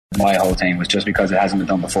my whole thing was just because it hasn't been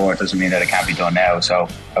done before, it doesn't mean that it can't be done now. So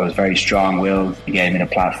I was very strong-willed. He gave me the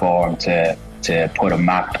platform to put a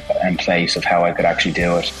map in place of how I could actually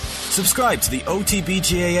do it. Subscribe to the OTB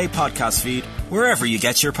GAA podcast feed wherever you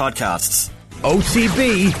get your podcasts.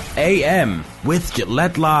 OTB AM with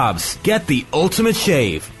Gillette Labs. Get the ultimate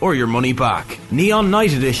shave or your money back. Neon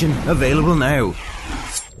Night Edition available now.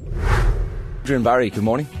 Adrian Barry, good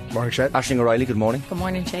morning. Morning, Shane. Aisling O'Reilly, good morning. Good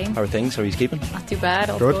morning, Shane. How are things? How are you keeping? Not too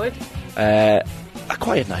bad, all good. A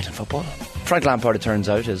quiet night in football. Frank Lampard, it turns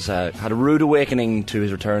out, has had a rude awakening to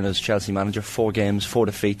his return as Chelsea manager. 4 games, 4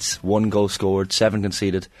 defeats, 1 goal scored, 7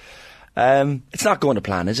 conceded. It's not going to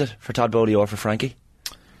plan, is it, for Todd Boehly or for Frankie?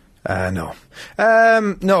 No.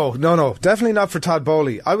 No. Definitely not for Todd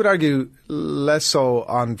Boehly. I would argue less so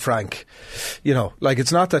on Frank. You know, like,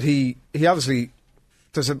 it's not that he obviously...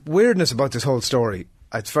 There's a weirdness about this whole story.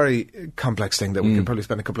 It's a very complex thing that we could probably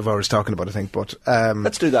spend a couple of hours talking about, I think. But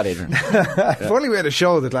let's do that, Adrian. If only we had a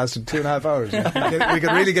show that lasted 2.5 hours. We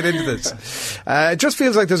could really get into this. It just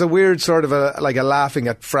feels like there's a weird sort of a laughing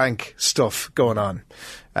at Frank stuff going on.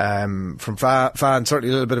 From fans, certainly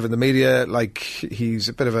a little bit of in the media, like he's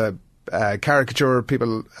a bit of a caricature.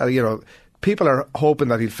 People, people are hoping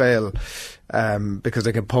that he'll fail because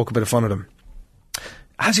they can poke a bit of fun at him.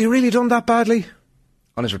 Has he really done that badly?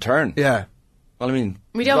 On his return? Yeah. Well, I mean,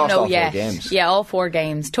 we don't know yet. 4 games. Yeah, all 4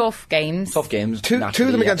 games. Tough games. Two of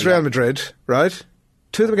them against Real Madrid, right?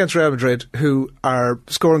 2 of them against Real Madrid, who are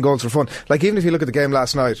scoring goals for fun. Like, even if you look at the game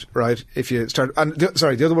last night, right? If you start,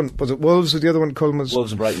 the other one was it Wolves? Was the other one Cullen was?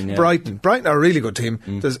 Wolves and Brighton. Yeah. Brighton are a really good team.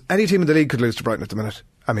 There's any team in the league could lose to Brighton at the minute.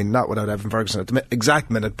 I mean, not without Evan Ferguson at the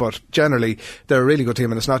exact minute, but generally they're a really good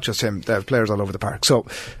team, and it's not just him. They have players all over the park. So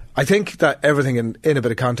I think that everything in a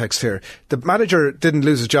bit of context here. The manager didn't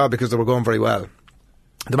lose his job because they were going very well.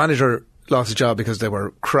 The manager lost his job because they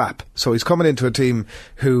were crap. So he's coming into a team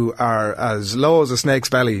who are as low as a snake's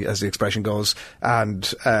belly, as the expression goes,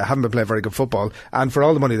 and haven't been playing very good football, and for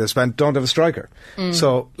all the money they spent, don't have a striker.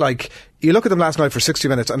 So, like, you look at them last night for 60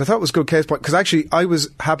 minutes, and I thought it was a good case point, because actually I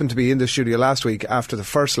happened to be in the studio last week after the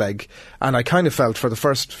first leg, and I kind of felt for the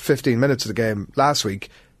first 15 minutes of the game last week,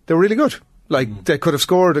 they were really good. Like, they could have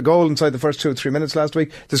scored a goal inside the first 2 or 3 minutes last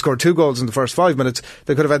week. They scored 2 goals in the first 5 minutes.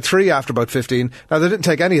 They could have had 3 after about 15. Now, they didn't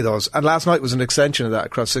take any of those. And last night was an extension of that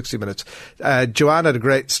across 60 minutes. Joanne had a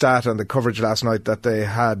great stat on the coverage last night that they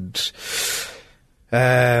had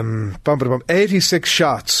 86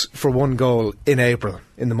 shots for 1 goal in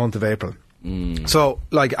the month of April. So,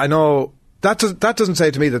 like, I know... That doesn't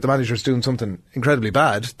say to me that the manager's doing something incredibly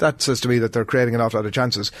bad. That says to me that they're creating an awful lot of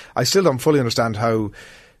chances. I still don't fully understand how...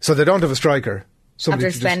 So they don't have a striker. After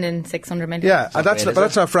spending 600 million. Yeah, and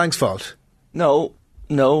that's not Frank's fault. No,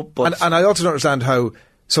 but... And I also don't understand how...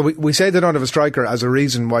 So we say they don't have a striker as a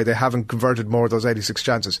reason why they haven't converted more of those 86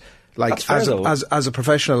 chances. Like, fair, as a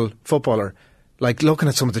professional footballer, like, looking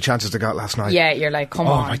at some of the chances they got last night... Yeah, you're like, come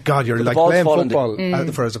on. Oh my God, you're like playing football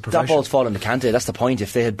for as a professional. That ball's fallen to Kante, that's the point.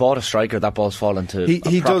 If they had bought a striker, that ball's fallen to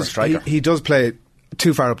a proper striker. He does play...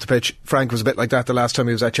 too far up the pitch. Frank was a bit like that the last time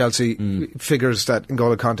he was at Chelsea. Figures that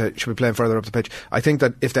N'Golo Kante should be playing further up the pitch. I think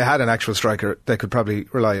that if they had an actual striker, they could probably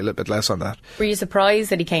rely a little bit less on that. Were you surprised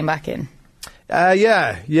that he came back in?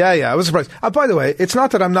 Yeah. I was surprised. By the way, it's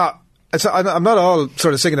not that I'm not all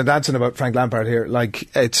sort of singing and dancing about Frank Lampard here. Like,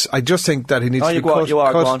 I just think that he needs to be cut.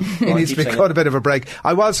 He needs to be cut a bit of a break.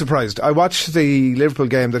 I was surprised. I watched the Liverpool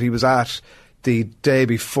game that he was at the day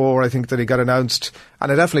before, I think, that he got announced,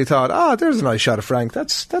 and I definitely thought, there's a nice shot of Frank.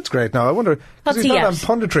 That's great. Now I wonder, because he's not on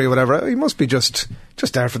punditry or whatever, he must be just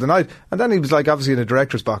there for the night. And then he was, like, obviously in a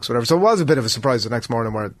director's box or whatever. So it was a bit of a surprise the next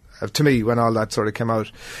morning, where to me, when all that sort of came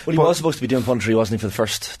out. Well, he was supposed to be doing punditry, wasn't he, for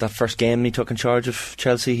that first game he took in charge of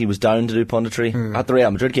Chelsea? He was down to do punditry at the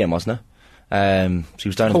Real Madrid game, wasn't it? So he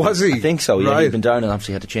was down. Was he? I think so. Yeah, right. He'd been down and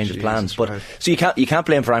obviously had to change his plans. But right. So you can't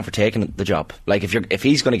blame Frank for taking the job. Like, if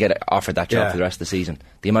he's going to get offered that job for the rest of the season,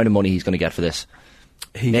 the amount of money he's going to get for this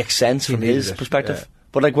makes sense from his perspective. Yeah.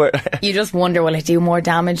 But like, you just wonder, will it do more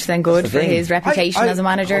damage than good for his reputation as a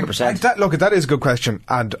manager? 100%. That is a good question,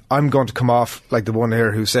 and I'm going to come off like the one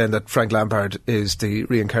here who's saying that Frank Lampard is the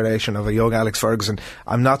reincarnation of a young Alex Ferguson.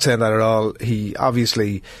 I'm not saying that at all. He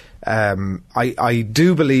obviously... I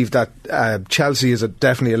do believe that Chelsea is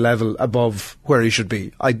definitely a level above where he should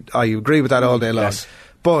be. I agree with that all day long. Yes.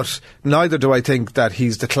 But neither do I think that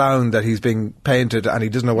he's the clown that he's being painted, and he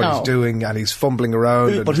doesn't know what he's doing, and he's fumbling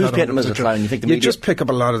around. But who's painting him as a clown? You just pick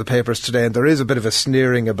up a lot of the papers today, and there is a bit of a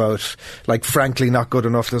sneering about, like, frankly not good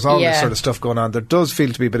enough. There's all this sort of stuff going on. There does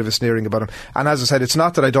feel to be a bit of a sneering about him. And as I said, it's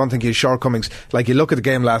not that I don't think he has shortcomings. Like, you look at the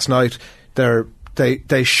game last night, they're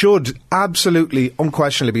They should absolutely,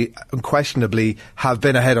 unquestionably have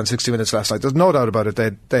been ahead on 60 minutes last night. There's no doubt about it.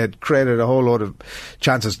 They had created a whole load of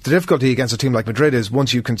chances. The difficulty against a team like Madrid is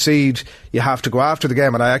once you concede, you have to go after the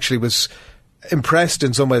game. And I actually was impressed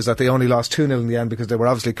in some ways that they only lost 2-0 in the end because they were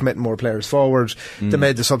obviously committing more players forward. They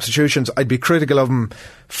made the substitutions. I'd be critical of them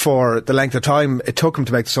for the length of time it took them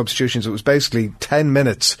to make the substitutions. It was basically 10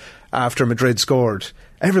 minutes after Madrid scored.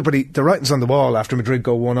 Everybody, the writing's on the wall after Madrid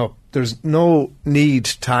go 1-up. There's no need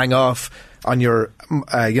to hang off on your,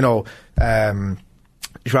 Joao,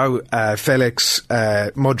 Felix,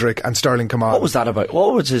 Mudryk and Sterling come on. What was that about?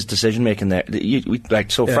 What was his decision making there?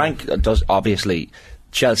 Frank does, obviously,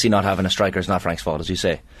 Chelsea not having a striker is not Frank's fault, as you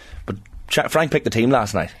say. But Frank picked the team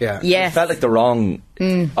last night. Yes. It felt like the wrong.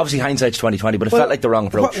 Obviously, hindsight's 20/20, but it felt like the wrong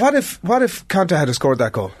approach. What if Kante had scored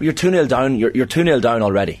that goal? You're 2-0 down. You're 2-0 down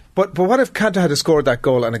already. But what if Kante had scored that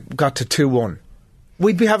goal and it got to 2-1?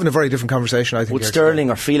 We'd be having a very different conversation, I think. Would Sterling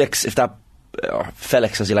or Felix, or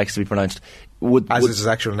Felix as he likes to be pronounced, would is his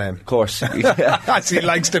actual name? Of course, as he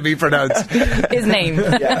likes to be pronounced. His name.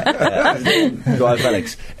 Joao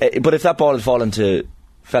Felix. But if that ball had fallen to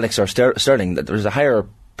Felix or Sterling, there's a higher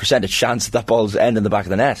percentage chance that ball's end in the back of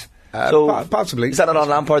the net. So possibly. Is that not on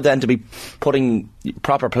Lampard then to be putting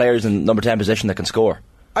proper players in number 10 position that can score?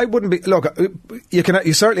 I wouldn't be. Look,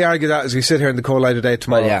 you certainly argue that as we sit here in the cold light of day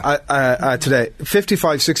tomorrow. Today,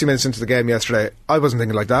 55, 60 minutes into the game yesterday, I wasn't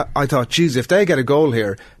thinking like that. I thought, geez, if they get a goal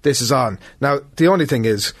here, this is on. Now, the only thing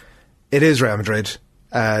is, it is Real Madrid.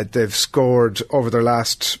 They've scored over their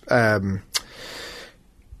last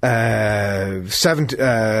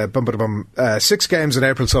 6 games in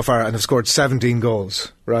April so far and have scored 17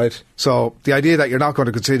 goals, right? So the idea that you're not going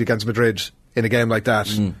to concede against Madrid in a game like that,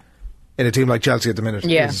 in a team like Chelsea at the minute,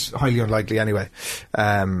 is highly unlikely anyway.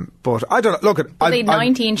 But I don't know. Look, they had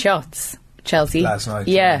 19 shots, Chelsea, last night.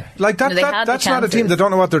 Yeah, like that's not a team that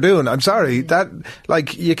don't know what they're doing. I'm sorry. That,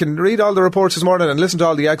 like, you can read all the reports this morning and listen to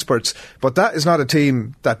all the experts, but that is not a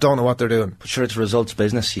team that don't know what they're doing. But sure, it's results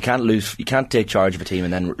business. You can't take charge of a team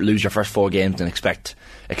and then lose your first 4 games and expect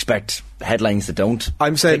headlines that don't.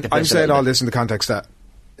 I'm saying all this in the context that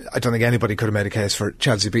I don't think anybody could have made a case for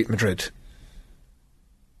Chelsea beating Madrid.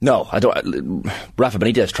 No, I don't. Rafa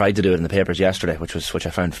Benitez tried to do it in the papers yesterday, which I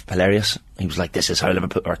found hilarious. He was like, "This is how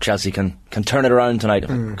Liverpool or Chelsea can turn it around tonight."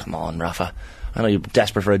 Like, come on, Rafa. I know you're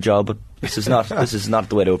desperate for a job, but this is not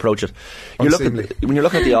the way to approach it. When you're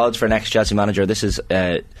looking at the odds for next Chelsea manager, this is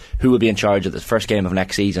who will be in charge of the first game of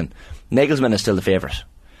next season. Nagelsmann is still the favourite,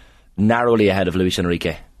 narrowly ahead of Luis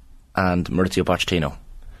Enrique and Maurizio Pochettino.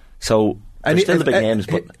 So they're still the big names.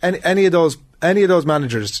 But any of those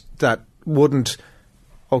managers that wouldn't.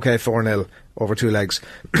 Okay, 4-0 over 2 legs.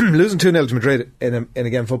 Losing 2-0 to Madrid in a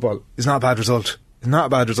game of football is not a bad result. It's not a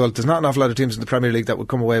bad result. There's not an awful lot of teams in the Premier League that would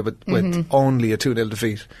come away with only a 2-0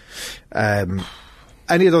 defeat.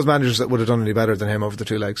 Any of those managers that would have done any better than him over the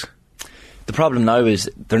 2 legs? The problem now is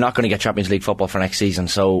they're not going to get Champions League football for next season,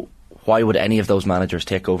 so why would any of those managers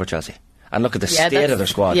take over Chelsea? And look at the state of their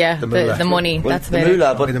squad. Yeah, the money. Well, that's the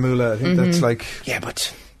moolah, but the moolah, I think that's like... Yeah,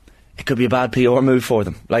 but it could be a bad PR move for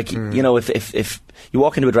them. Like, you know, if you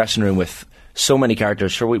walk into a dressing room with so many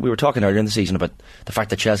characters. Sure, we were talking earlier in the season about the fact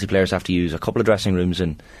that Chelsea players have to use a couple of dressing rooms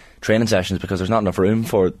in training sessions because there's not enough room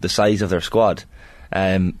for the size of their squad.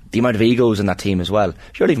 The amount of egos in that team as well.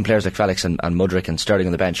 Sure, even players like Felix and Mudryk and Sterling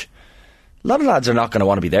on the bench. A lot of lads are not going to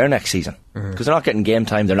want to be there next season because they're not getting game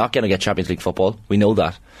time. They're not going to get Champions League football. We know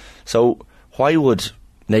that. So why would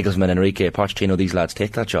Nagelsmann, Enrique, Pochettino, these lads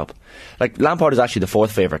take that job? Like, Lampard is actually the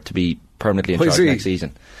 4th favourite to be permanently in charge next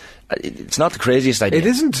season. It's not the craziest idea. It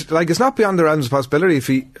isn't. Like, it's not beyond the realms of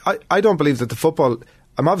possibility. I don't believe that the football...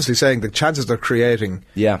 I'm obviously saying the chances they're creating,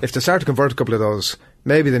 if they start to convert a couple of those,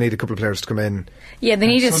 maybe they need a couple of players to come in. Yeah, they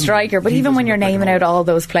need a striker, but even when you're naming out all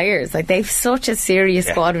those players, like, they've such a serious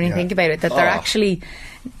squad when you think about it, that they're actually,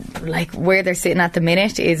 like, where they're sitting at the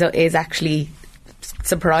minute is actually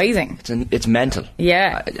surprising. It's mental.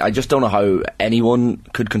 Yeah. I just don't know how anyone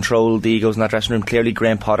could control the egos in that dressing room. Clearly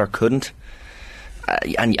Graham Potter couldn't.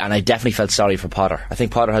 And I definitely felt sorry for Potter. I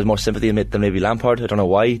think Potter has more sympathy than maybe Lampard. I don't know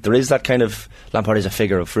why. There is that kind of... Lampard is a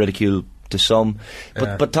figure of ridicule to some.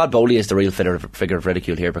 But Todd Bowley is the real figure of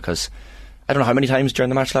ridicule here, because I don't know how many times during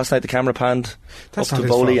the match last night the camera panned up to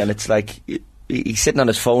Bowley, and it's like he's sitting on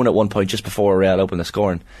his phone at one point just before Real open the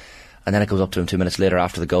scoring, and then it goes up to him 2 minutes later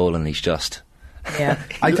after the goal, and he's just... Yeah.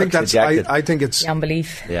 I think it's... The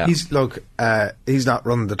unbelief. Yeah. He's not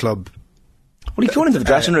running the club. Well, he's going into the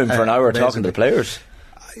dressing room for an hour talking to the players.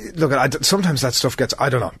 Look, sometimes that stuff gets... I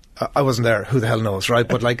don't know. I wasn't there. Who the hell knows, right?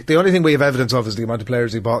 But, like, the only thing we have evidence of is the amount of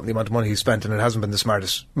players he bought and the amount of money he spent, and it hasn't been the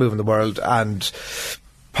smartest move in the world. And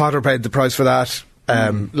Potter paid the price for that.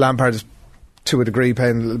 Lampard is to a degree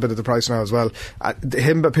paying a little bit of the price now as well.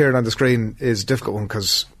 Him appearing on the screen is a difficult one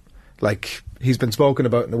because, like, he's been spoken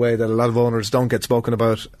about in a way that a lot of owners don't get spoken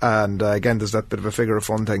about, and again, there's that bit of a figure of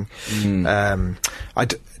fun thing.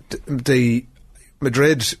 The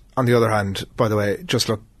Madrid, on the other hand, by the way, just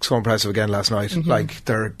looked so impressive again last night. Like,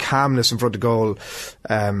 their calmness in front of goal.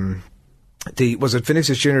 Was it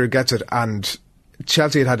Vinicius Junior who gets it, and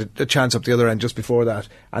Chelsea had a chance up the other end just before that,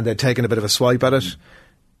 and they'd taken a bit of a swipe at it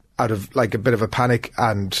out of like a bit of a panic,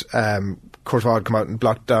 and Courtois had come out and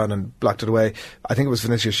blocked it away. I think it was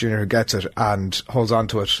Vinicius Junior who gets it and holds on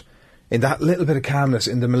to it in that little bit of calmness,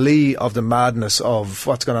 in the melee of the madness of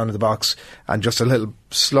what's going on in the box, and just a little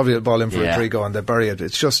lovely little ball in for a 3-goal, and they bury it.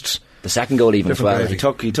 It's just the second goal even as well. Gravy.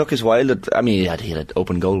 He took his while. He had an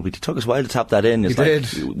open goal, but he took his while to tap that in.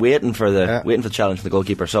 It's waiting for the challenge from the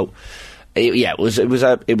goalkeeper. So it was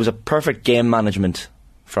a perfect game management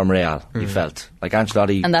from Real. You felt like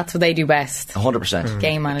Ancelotti, and that's what they do best. 100%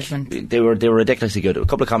 game management. They were ridiculously good. A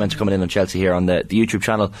couple of comments are coming in on Chelsea here on the YouTube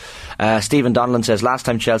channel. Stephen Donlan says last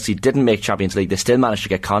time Chelsea didn't make Champions League, they still managed to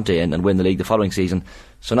get Conte in and win the league the following season.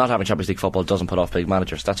 So not having Champions League football doesn't put off big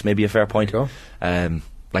managers. That's maybe a fair point.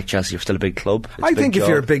 Like Chelsea are still a big club. I think if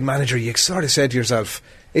you're a big manager, you sort of say to yourself,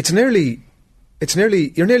 you're nearly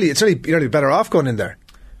better off going in there.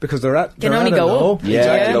 Because they're can only go up.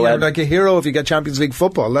 Exactly. You're like a hero if you get Champions League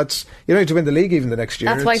football. You don't need to win the league even the next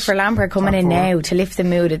year. That's why for Lampard coming in now to lift the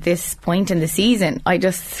mood at this point in the season,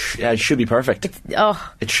 it should be perfect.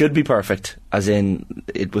 It should be perfect, as in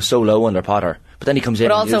it was so low under Potter. But then he comes in.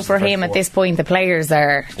 But also for him at this point, the players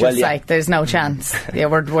are just like, there's no chance.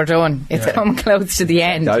 We're done. It's come close to the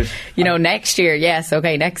end. Next year, yes,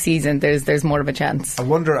 okay, next season, there's more of a chance. I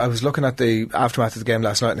was looking at the aftermath of the game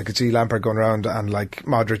last night, and I could see Lampard going around, and like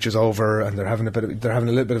Modric is over, and they're having a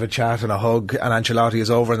little bit of a chat and a hug, and Ancelotti is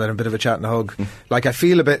over, and then a bit of a chat and a hug. Like, I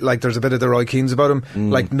feel a bit like there's a bit of the Roy Keanes about him.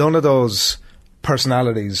 Like, none of those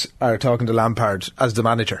personalities are talking to Lampard as the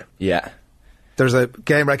manager. Yeah. There's a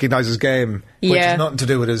game recognises game, which has nothing to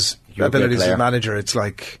do with his abilities as a manager. It's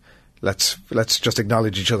like, let's just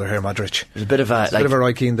acknowledge each other here, Modric. There's a bit of a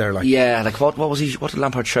Roy Keane there. Like, yeah, like what did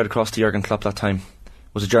Lampard shout across to Jurgen Klopp that time?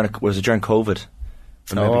 Was it during COVID?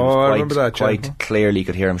 I remember that. Quite clearly, you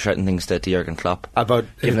could hear him shouting things to Jurgen Klopp about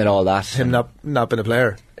giving it all that. Him not being a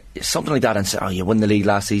player. Something like that, and say, you won the league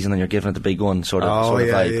last season and you're giving it the big one, sort of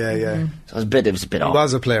vibe. Yeah. So it was a bit off. He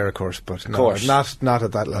was a player, of course, but not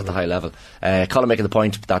at that level. At the high level. Colin making the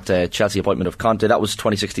point that Chelsea appointment of Conte, that was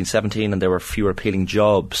 2016-17, and there were fewer appealing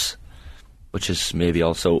jobs, which is maybe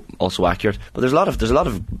also accurate. But there's a lot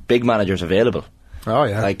of big managers available. Oh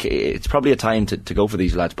yeah, like it's probably a time to go for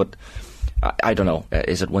these lads, but. I don't know.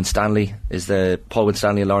 Is it Paul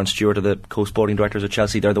Winstanley and Lawrence Stewart are the co-sporting directors of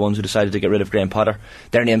Chelsea? They're the ones who decided to get rid of Graham Potter.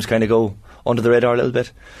 Their names kind of go under the radar a little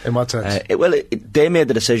bit. In what sense? They made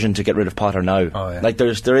the decision to get rid of Potter now. Oh, yeah. Like there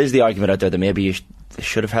is the argument out there that maybe they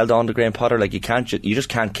should have held on to Graham Potter. Like you just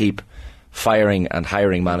can't keep firing and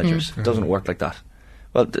hiring managers. It doesn't work like that.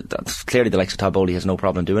 Well, that's clearly the likes of Todd Bowley has no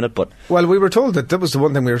problem doing it. But we were told that was the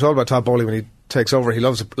one thing we were told about Todd Bowley when he takes over. He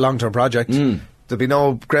loves a long-term project. There'll be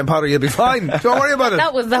no Graham Potter, you'll be fine. Don't worry about it.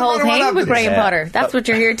 That was the whole thing with Graham Potter. That's what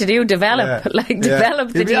you're here to do, develop the team.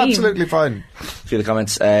 You'll be absolutely fine. A few of the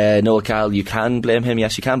comments. Noel Cal, you can blame him.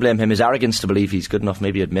 Yes, you can blame him. His arrogance to believe he's good enough,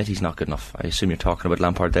 maybe admit he's not good enough. I assume you're talking about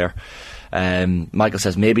Lampard there. Michael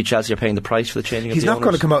says maybe Chelsea are paying the price for the changing of the owners. He's not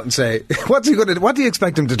going to come out and say, what do you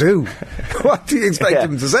expect him to do? What do you expect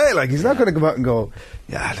him to say? Like, he's not going to come out and go,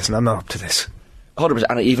 listen, I'm not up to this. 100%.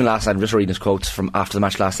 And even last night, I'm just reading his quotes from after the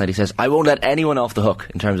match last night. He says, I won't let anyone off the hook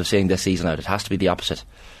in terms of seeing this season out. It has to be the opposite.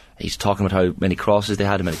 He's talking about how many crosses they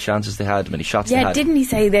had, how many chances they had, how many shots they had. Yeah, didn't he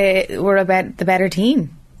say they were about the better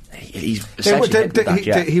team? He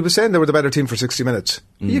was saying they were the better team for 60 minutes.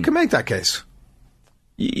 You can make that case.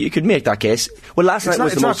 You could make that case. Well, last night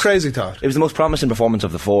was the most crazy thought. It was the most promising performance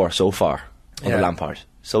of the four so far under Lampard.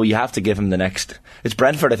 So you have to give him the next. It's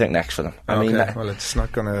Brentford, I think, next for them. I mean, it's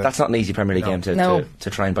not going to. That's not an easy Premier League game to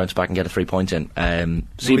try and bounce back and get a 3 points in. No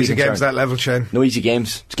easy games that level, Shane. No easy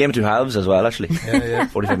games. It's a game of two halves as well, actually.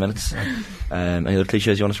 45 minutes. Any other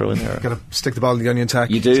cliches you want to throw in there? Got to stick the ball in the onion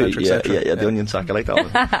sack. You do, et cetera. The onion sack. I like that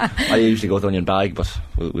one. I usually go with onion bag, but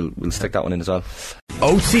we'll stick that one in as well.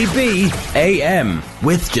 OTB AM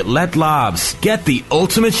with Gillette Labs. Get the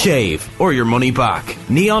ultimate shave or your money back.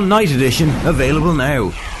 Neon Night Edition available now.